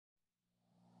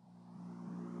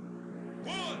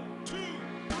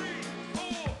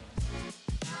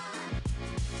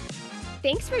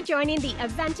Thanks for joining the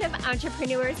Eventive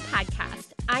Entrepreneurs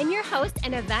podcast. I'm your host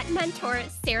and event mentor,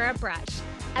 Sarah Brush,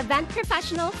 event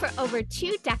professional for over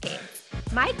 2 decades.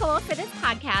 My goal for this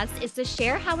podcast is to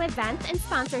share how events and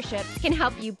sponsorships can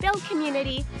help you build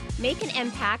community, make an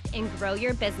impact, and grow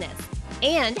your business,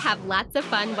 and have lots of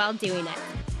fun while doing it.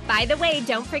 By the way,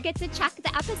 don't forget to check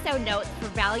the episode notes for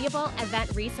valuable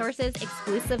event resources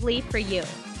exclusively for you.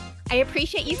 I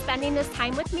appreciate you spending this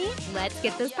time with me. Let's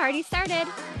get this party started.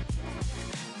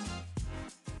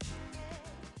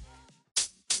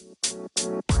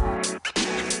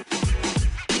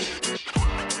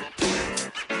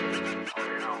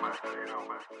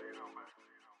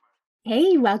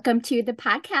 Hey, welcome to the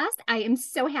podcast. I am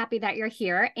so happy that you're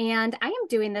here, and I am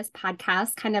doing this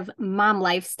podcast kind of mom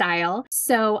lifestyle.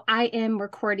 So I am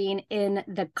recording in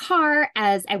the car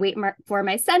as I wait for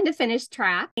my son to finish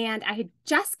track. And I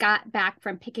just got back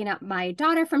from picking up my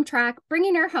daughter from track,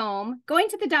 bringing her home, going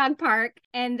to the dog park,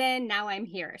 and then now I'm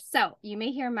here. So you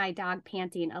may hear my dog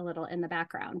panting a little in the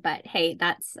background, but hey,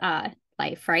 that's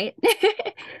life, right?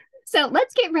 So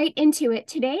let's get right into it.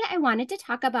 Today, I wanted to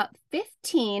talk about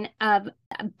 15 of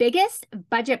the biggest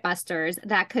budget busters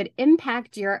that could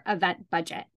impact your event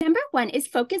budget. Number 1 is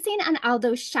focusing on all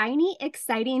those shiny,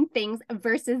 exciting things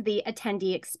versus the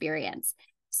attendee experience.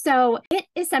 So it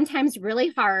is sometimes really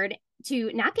hard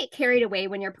to not get carried away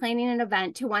when you're planning an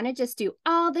event to want to just do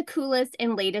all the coolest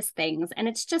and latest things. And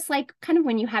it's just like kind of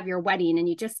when you have your wedding and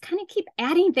you just kind of keep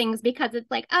adding things because it's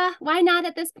like, why not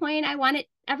at this point? I want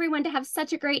everyone to have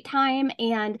such a great time,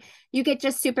 and you get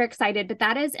just super excited. But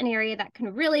that is an area that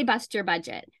can really bust your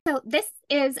budget. So this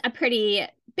is a pretty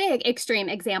big extreme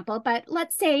example, but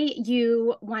let's say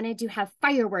you wanted to have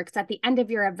fireworks at the end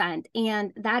of your event,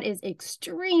 and that is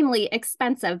extremely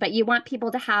expensive, but you want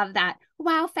people to have that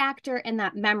wow factor and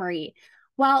that memory.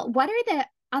 Well, what are the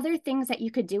other things that you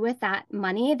could do with that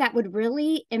money that would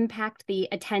really impact the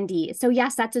attendee? So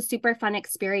yes, that's a super fun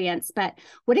experience, but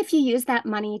what if you use that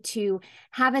money to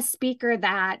have a speaker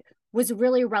that was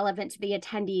really relevant to the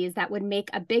attendees, that would make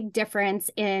a big difference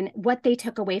in what they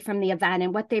took away from the event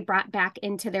and what they brought back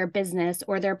into their business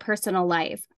or their personal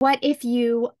life? What if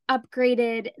you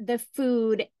upgraded the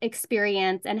food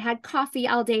experience and had coffee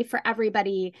all day for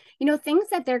everybody? Things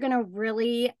that they're going to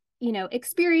really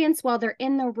experience while they're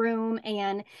in the room,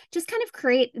 and just kind of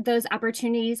create those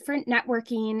opportunities for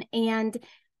networking. And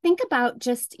think about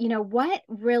just, what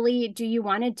really do you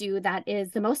want to do that is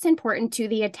the most important to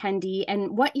the attendee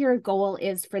and what your goal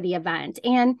is for the event.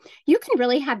 And you can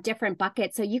really have different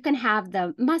buckets. So you can have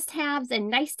the must-haves and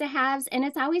nice-to-haves, and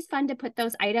it's always fun to put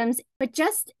those items, but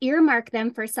just earmark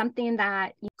them for something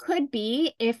that you could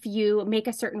be if you make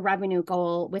a certain revenue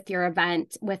goal with your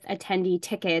event with attendee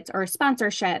tickets or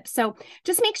sponsorship. So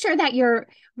just make sure that you're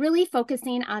really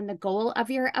focusing on the goal of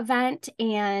your event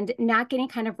and not getting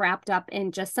kind of wrapped up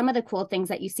in just some of the cool things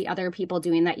that you see other people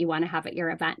doing that you want to have at your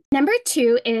event. Number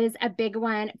 2 is a big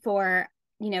one for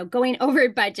going over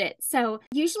budget. So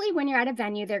usually when you're at a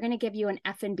venue, they're going to give you an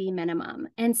F&B minimum.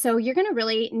 And so you're going to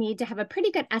really need to have a pretty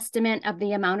good estimate of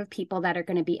the amount of people that are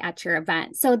going to be at your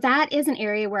event. So that is an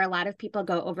area where a lot of people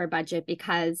go over budget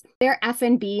because their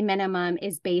F&B minimum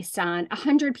is based on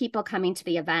 100 people coming to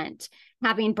the event,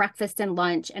 having breakfast and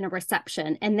lunch and a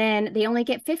reception, and then they only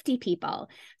get 50 people.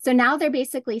 So now they're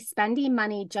basically spending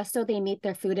money just so they meet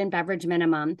their food and beverage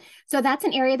minimum. So that's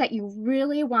an area that you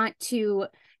really want to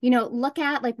look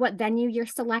at, like what venue you're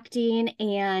selecting,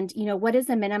 and, what is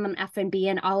the minimum F&B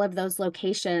in all of those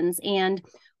locations, and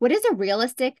what is a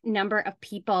realistic number of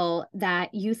people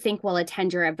that you think will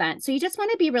attend your event. So you just want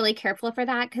to be really careful for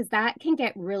that, because that can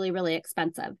get really, really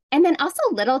expensive. And then also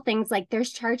little things like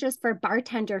there's charges for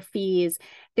bartender fees.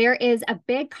 There is a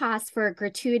big cost for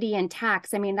gratuity and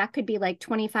tax. I mean, that could be like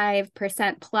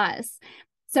 25% plus.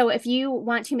 So if you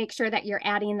want to make sure that you're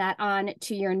adding that on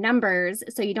to your numbers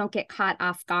so you don't get caught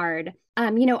off guard,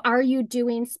 are you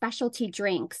doing specialty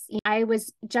drinks? I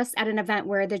was just at an event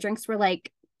where the drinks were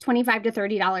like $25 to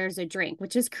 $30 a drink,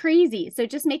 which is crazy. So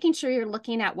just making sure you're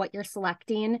looking at what you're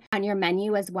selecting on your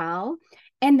menu as well.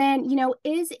 And then,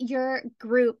 is your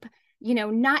group,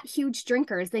 not huge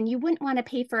drinkers? Then you wouldn't want to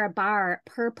pay for a bar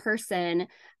per person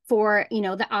for,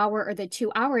 the hour or the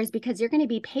 2 hours, because you're going to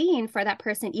be paying for that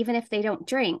person even if they don't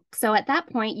drink. So at that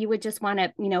point, you would just want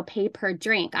to, pay per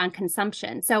drink on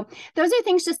consumption. So those are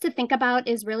things just to think about,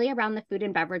 is really around the food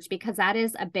and beverage, because that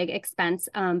is a big expense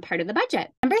part of the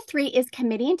budget. Number 3 is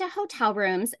committing to hotel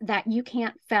rooms that you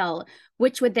can't fill,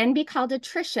 which would then be called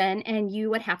attrition, and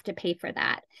you would have to pay for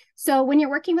that. So when you're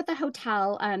working with a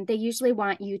hotel, they usually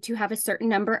want you to have a certain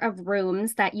number of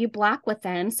rooms that you block with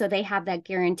them so they have that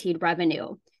guaranteed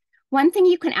revenue. One thing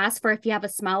you can ask for if you have a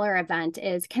smaller event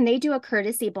is, can they do a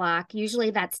courtesy block?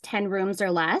 Usually that's 10 rooms or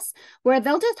less, where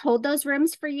they'll just hold those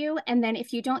rooms for you. And then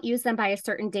if you don't use them by a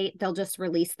certain date, they'll just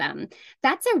release them.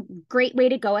 That's a great way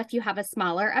to go if you have a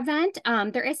smaller event.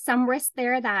 There is some risk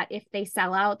there that if they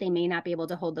sell out, they may not be able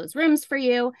to hold those rooms for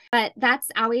you, but that's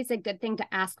always a good thing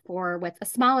to ask for with a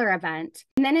smaller event.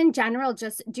 And then in general,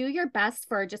 just do your best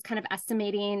for just kind of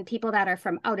estimating people that are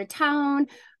from out of town,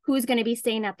 who's going to be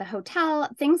staying at the hotel,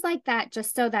 things like that,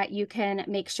 just so that you can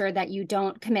make sure that you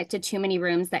don't commit to too many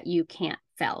rooms that you can't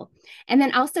fill. And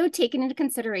then also taking into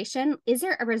consideration, is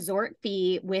there a resort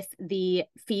fee with the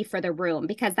fee for the room?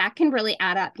 Because that can really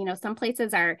add up. You know, some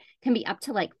places can be up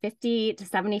to like $50 to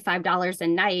 $75 a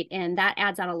night, and that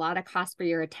adds out a lot of cost for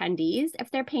your attendees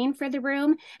if they're paying for the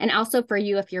room, and also for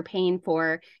you if you're paying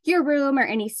for your room or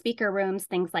any speaker rooms,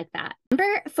 things like that.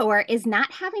 Number 4 is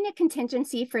not having a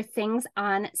contingency for things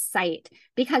on site,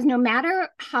 because no matter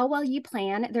how well you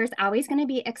plan, there's always going to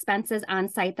be expenses on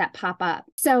site that pop up.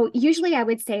 So usually I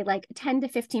would say like 10 to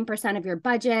 15% of your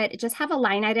budget, just have a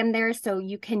line item there so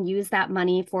you can use that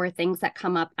money for things that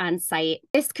come up on site.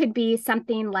 This could be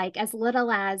something like as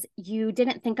little as you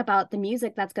didn't think about the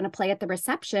music that's going to play at the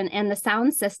reception, and the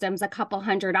sound system's a couple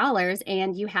 $100,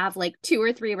 and you have like 2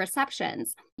 or 3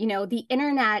 receptions. You know, the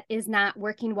internet is not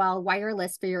working well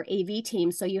wireless for your AV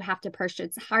team, so you have to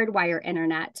purchase hardwire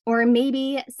internet. Or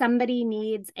maybe somebody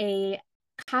needs a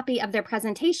copy of their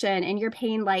presentation and you're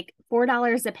paying like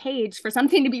 $4 a page for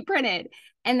something to be printed,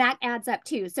 and that adds up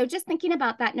too. So just thinking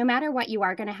about that, no matter what, you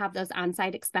are going to have those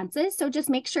on-site expenses. So just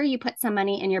make sure you put some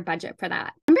money in your budget for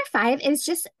that. Number 5 is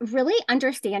just really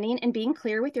understanding and being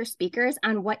clear with your speakers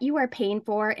on what you are paying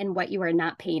for and what you are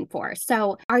not paying for.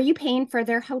 So are you paying for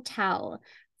their hotel,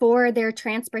 for their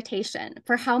transportation,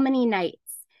 for how many nights?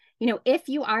 You know, if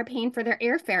you are paying for their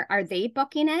airfare, are they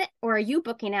booking it, or are you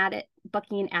booking it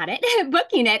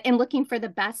and looking for the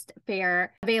best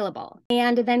fare available?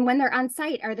 And then when they're on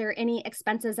site, are there any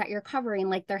expenses that you're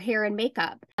covering, like their hair and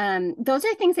makeup? Those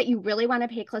are things that you really want to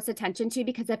pay close attention to,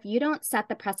 because if you don't set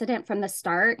the precedent from the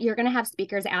start, you're going to have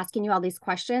speakers asking you all these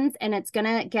questions, and it's going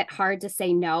to get hard to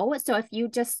say no. So if you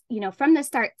just, you know, from the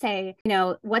start say, you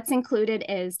know, what's included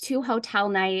is 2 hotel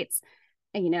nights,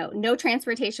 you know, no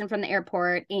transportation from the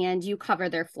airport, and you cover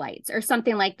their flights or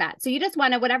something like that. So you just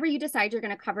want to, whatever you decide you're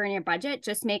going to cover in your budget,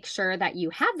 just make sure that you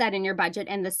have that in your budget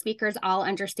and the speakers all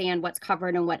understand what's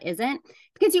covered and what isn't.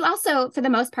 Because you also, for the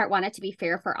most part, want it to be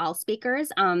fair for all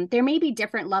speakers. There may be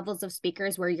different levels of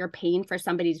speakers where you're paying for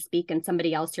somebody to speak and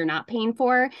somebody else you're not paying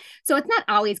for. So it's not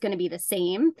always going to be the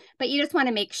same, but you just want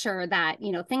to make sure that,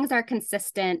 you know, things are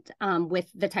consistent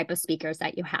with the type of speakers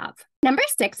that you have. Number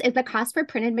 6 is the cost for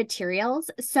printed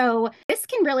materials. So this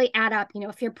can really add up, you know,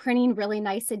 if you're printing really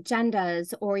nice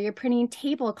agendas or you're printing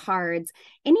table cards,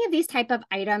 any of these type of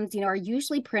items, you know, are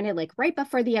usually printed like right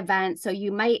before the event. So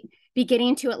you might be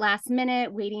getting to it last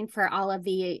minute, waiting for all of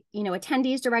the, you know,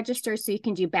 attendees to register so you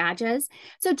can do badges.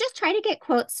 So just try to get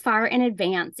quotes far in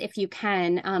advance if you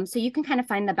can, so you can kind of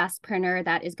find the best printer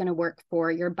that is going to work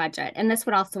for your budget. And this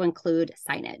would also include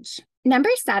signage. Number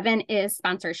 7 is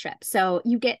sponsorship. So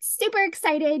you get super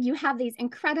excited. You have these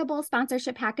incredible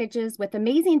sponsorship packages with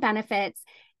amazing benefits,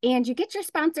 and you get your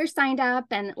sponsors signed up.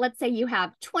 And let's say you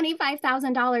have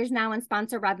 $25,000 now in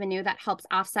sponsor revenue that helps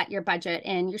offset your budget,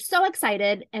 and you're so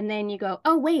excited. And then you go,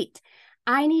 oh, wait,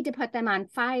 I need to put them on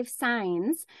 5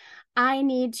 signs. I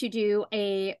need to do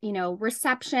a, you know,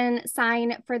 reception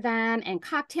sign for them and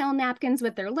cocktail napkins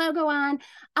with their logo on,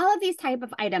 all of these type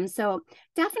of items. So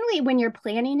definitely when you're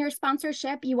planning your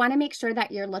sponsorship, you want to make sure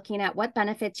that you're looking at what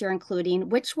benefits you're including,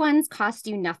 which ones cost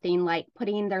you nothing, like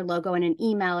putting their logo in an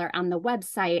email or on the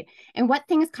website, and what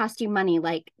things cost you money,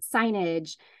 like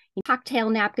signage, cocktail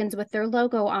napkins with their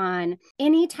logo on,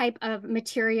 any type of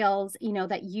materials, you know,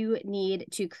 that you need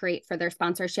to create for their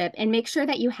sponsorship, and make sure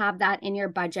that you have that in your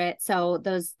budget so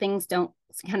those things don't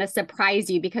kind of surprise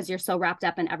you because you're so wrapped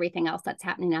up in everything else that's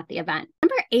happening at the event.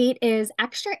 Number 8 is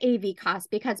extra AV costs,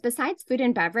 because besides food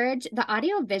and beverage, the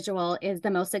audio visual is the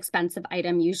most expensive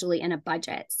item usually in a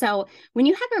budget. So when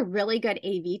you have a really good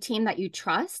AV team that you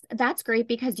trust, that's great,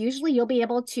 because usually you'll be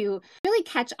able to really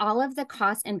catch all of the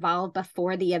costs involved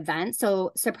before the event,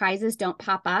 so surprises don't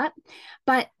pop up.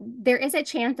 But there is a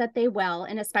chance that they will,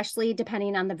 and especially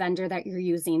depending on the vendor that you're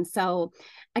using. So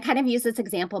I kind of used this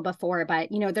example before, but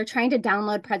you know, they're trying to download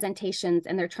presentations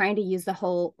and they're trying to use the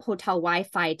whole hotel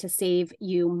Wi-Fi to save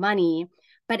you money,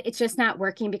 but it's just not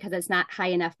working because it's not high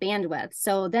enough bandwidth.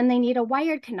 So then they need a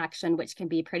wired connection, which can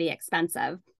be pretty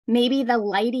expensive. Maybe the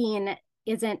lighting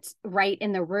isn't right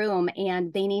in the room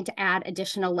and they need to add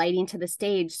additional lighting to the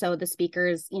stage so the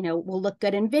speakers, you know, will look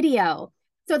good in video.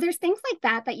 So there's things like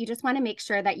that that you just want to make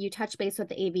sure that you touch base with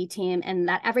the AV team and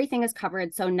that everything is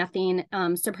covered so nothing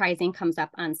surprising comes up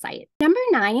on site. Number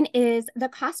 9 is the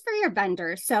cost for your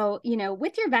vendors. So,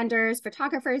 with your vendors,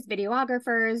 photographers,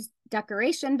 videographers,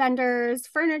 decoration vendors,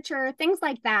 furniture, things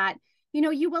like that,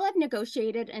 you will have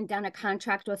negotiated and done a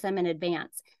contract with them in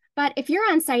advance. But if you're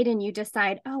on site and you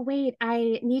decide, oh, wait,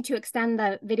 I need to extend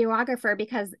the videographer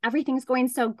because everything's going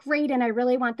so great and I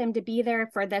really want them to be there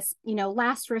for this,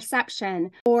 last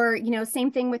reception, or, same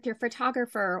thing with your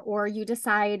photographer, or you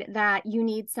decide that you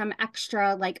need some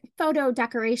extra like photo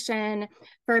decoration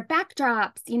for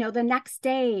backdrops, the next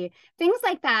day, things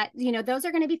like that, those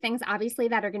are going to be things obviously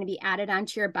that are going to be added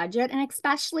onto your budget. And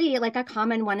especially like a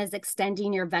common one is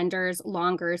extending your vendors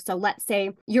longer. So let's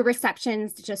say your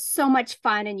reception's just so much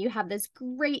fun and you have this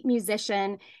great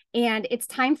musician and it's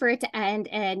time for it to end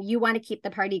and you want to keep the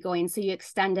party going. So you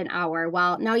extend an hour.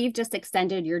 Well, now you've just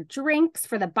extended your drinks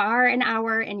for the bar an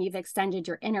hour and you've extended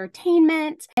your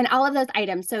entertainment and all of those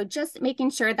items. So just making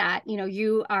sure that,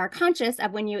 you are conscious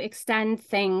of when you extend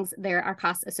things, there are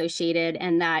costs associated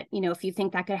and that, if you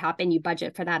think that could happen, you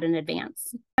budget for that in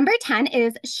advance. Number 10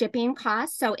 is shipping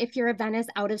costs. So if your event is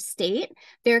out of state,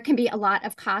 there can be a lot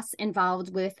of costs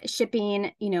involved with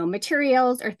shipping,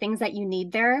 materials or things that you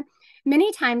need there.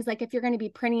 Many times, like if you're going to be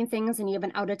printing things and you have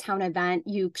an out-of-town event,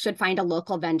 you should find a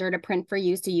local vendor to print for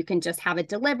you so you can just have it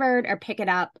delivered or pick it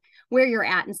up where you're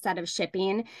at instead of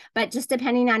shipping. But just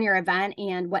depending on your event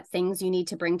and what things you need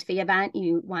to bring to the event,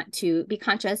 you want to be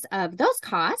conscious of those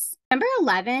costs. Number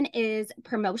 11 is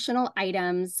promotional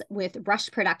items with rush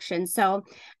production. So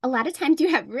a lot of times you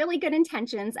have really good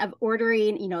intentions of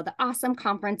ordering, the awesome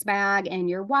conference bag and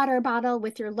your water bottle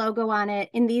with your logo on it.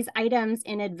 And these items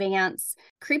in advance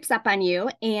creeps up on you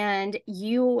and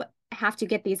you have to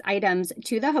get these items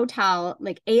to the hotel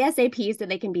like ASAP so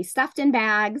they can be stuffed in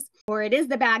bags, or it is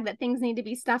the bag that things need to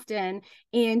be stuffed in,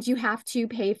 and you have to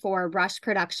pay for rush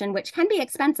production, which can be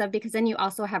expensive because then you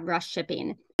also have rush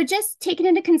shipping. So just taking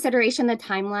into consideration the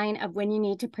timeline of when you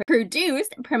need to produce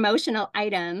promotional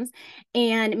items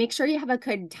and make sure you have a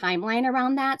good timeline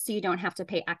around that so you don't have to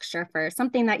pay extra for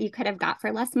something that you could have got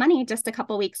for less money just a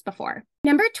couple weeks before.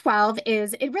 Number 12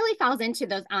 is it really falls into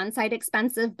those on-site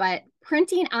expenses, but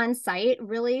printing on site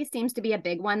really seems to be a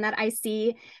big one that I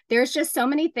see. There's just so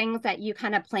many things that you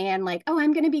kind of plan like, oh,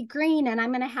 I'm going to be green and I'm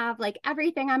going to have like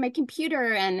everything on my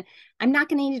computer and I'm not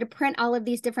going to need to print all of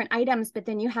these different items, but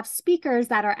then you have speakers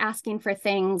that are asking for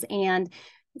things and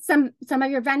some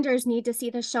of your vendors need to see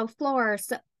the show floor.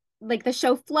 So like the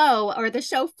show flow or the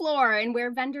show floor and where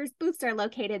vendors' booths are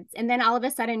located. And then all of a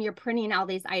sudden you're printing all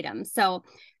these items. So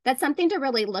that's something to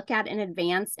really look at in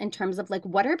advance in terms of like,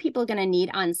 what are people going to need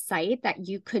on site that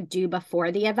you could do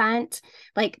before the event?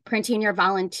 Like printing your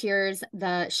volunteers,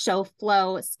 the show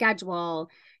flow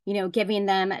schedule, giving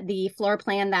them the floor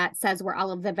plan that says where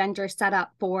all of the vendors set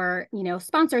up for,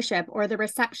 sponsorship or the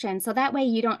reception. So that way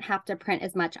you don't have to print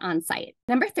as much on site.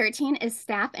 Number 13 is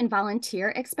staff and volunteer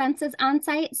expenses on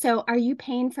site. So are you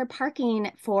paying for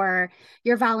parking for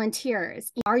your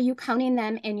volunteers? Are you counting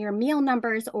them in your meal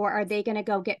numbers or are they going to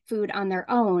go get food on their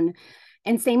own?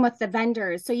 And same with the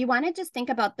vendors. So you want to just think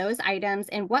about those items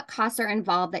and what costs are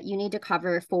involved that you need to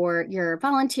cover for your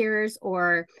volunteers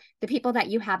or the people that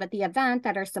you have at the event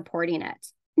that are supporting it.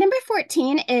 Number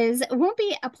 14 is, it won't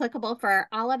be applicable for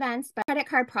all events, but credit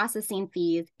card processing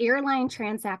fees, airline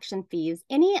transaction fees,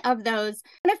 any of those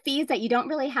kind of fees that you don't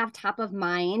really have top of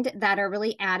mind that are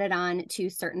really added on to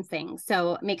certain things.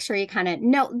 So make sure you kind of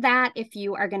note that if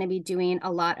you are going to be doing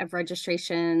a lot of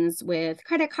registrations with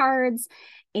credit cards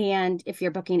and if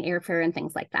you're booking airfare and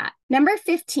things like that. Number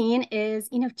 15 is,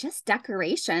 just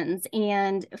decorations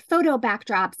and photo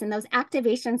backdrops and those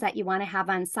activations that you want to have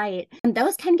on site. And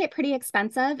those can get pretty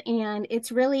expensive and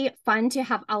it's really fun to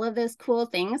have all of those cool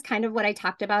things. Kind of what I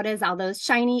talked about is all those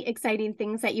shiny, exciting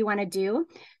things that you want to do.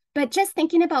 But just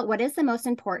thinking about what is the most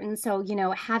important. So,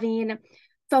 having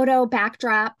photo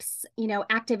backdrops,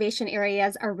 activation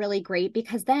areas are really great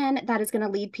because then that is going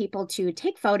to lead people to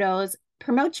take photos,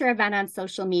 promote your event on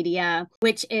social media,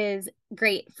 which is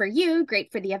great for you,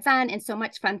 great for the event, and so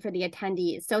much fun for the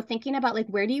attendees. So thinking about like,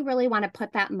 where do you really want to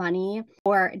put that money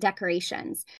for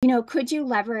decorations? Could you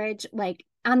leverage like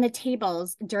on the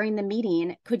tables during the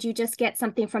meeting, could you just get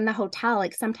something from the hotel?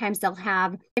 Like sometimes they'll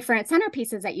have different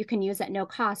centerpieces that you can use at no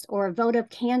cost or votive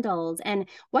candles. And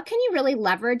what can you really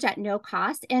leverage at no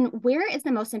cost? And where is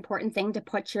the most important thing to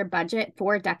put your budget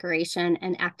for decoration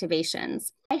and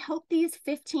activations? I hope these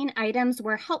 15 items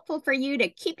were helpful for you to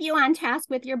keep you on task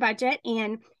with your budget.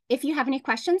 And if you have any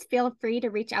questions, feel free to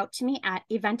reach out to me at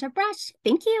Event of Brush.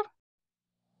 Thank you.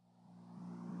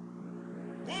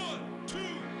 1, 2,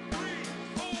 3,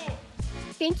 4.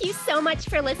 thank you so much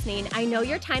for listening. I know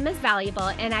your time is valuable,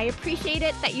 and I appreciate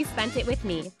it that you spent it with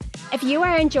me. If you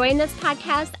are enjoying this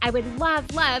podcast, I would love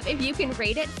if you can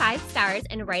rate it 5 stars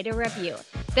and write a review.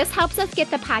 This helps us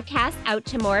get the podcast out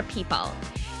to more people.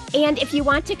 And if you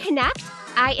want to connect,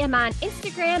 I am on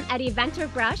Instagram at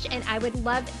EventorBrush, and I would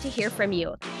love to hear from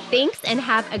you. Thanks, and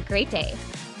have a great day.